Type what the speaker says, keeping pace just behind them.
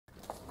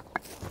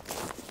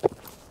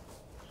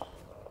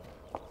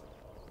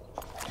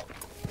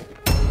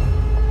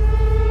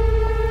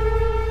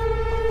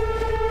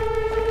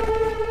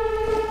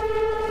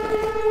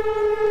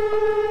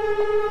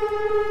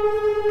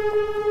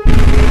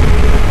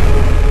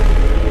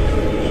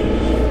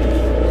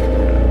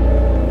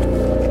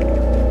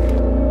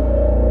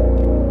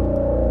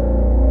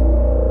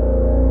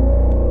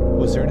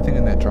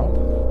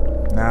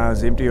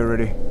it's empty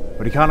already.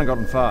 But he can't have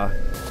gotten far.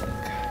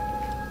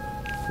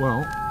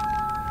 Well,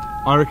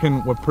 I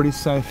reckon we're pretty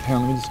safe. Hang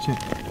on, let me just check.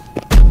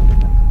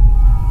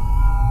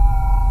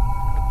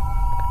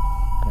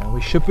 Now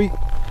we should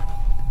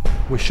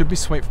be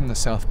sweet from the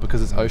south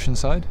because it's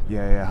oceanside.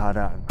 Yeah, hard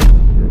out. I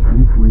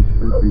think we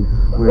should be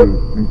sweet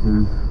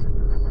because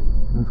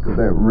it's got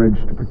that ridge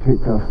to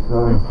protect us,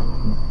 so...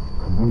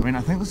 I mean,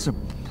 I think this is a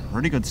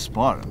pretty good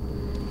spot.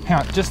 Hang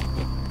on, just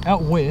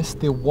out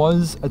west there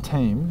was a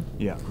team.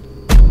 Yeah.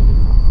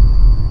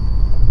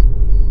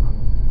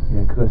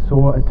 Yeah, because I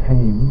saw a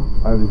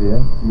team over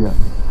there. Yeah.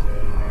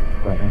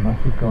 But they must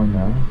have gone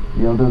now.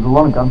 Yeah, there was a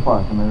lot of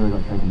gunfire, so maybe we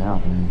got taken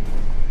out. And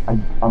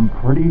I'm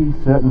pretty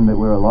certain that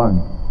we're alone.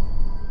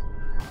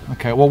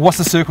 Okay, well, what's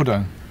the circle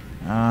doing?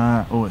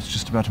 Oh, it's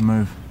just about to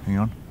move. Hang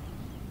on.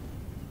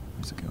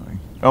 Where's it going?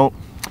 Oh,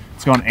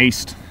 it's gone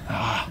east.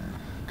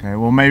 Okay,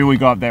 well, maybe we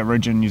go up that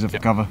ridge and use it for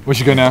cover. We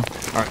should go now. All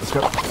right, let's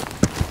go.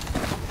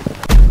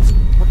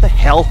 What the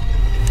hell?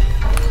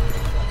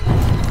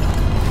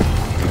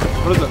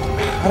 What is it?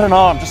 I don't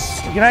know, I'm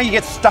just, you know, you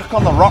get stuck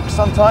on the rock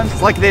sometimes.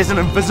 It's like there's an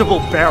invisible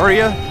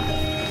barrier.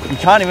 You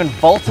can't even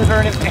vault it or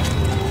anything.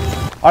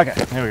 Okay,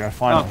 there we go,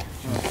 finally.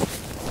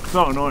 Oh.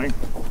 So annoying.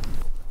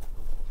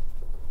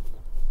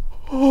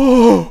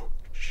 Oh,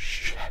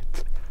 shit.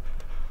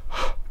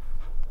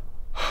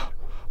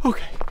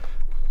 Okay.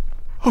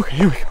 Okay,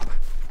 here we go.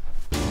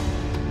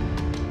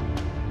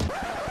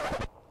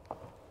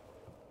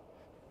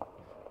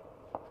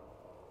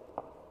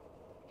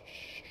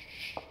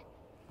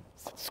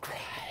 Subscribe.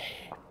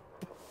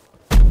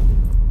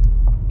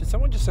 Did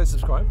someone just say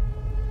subscribe?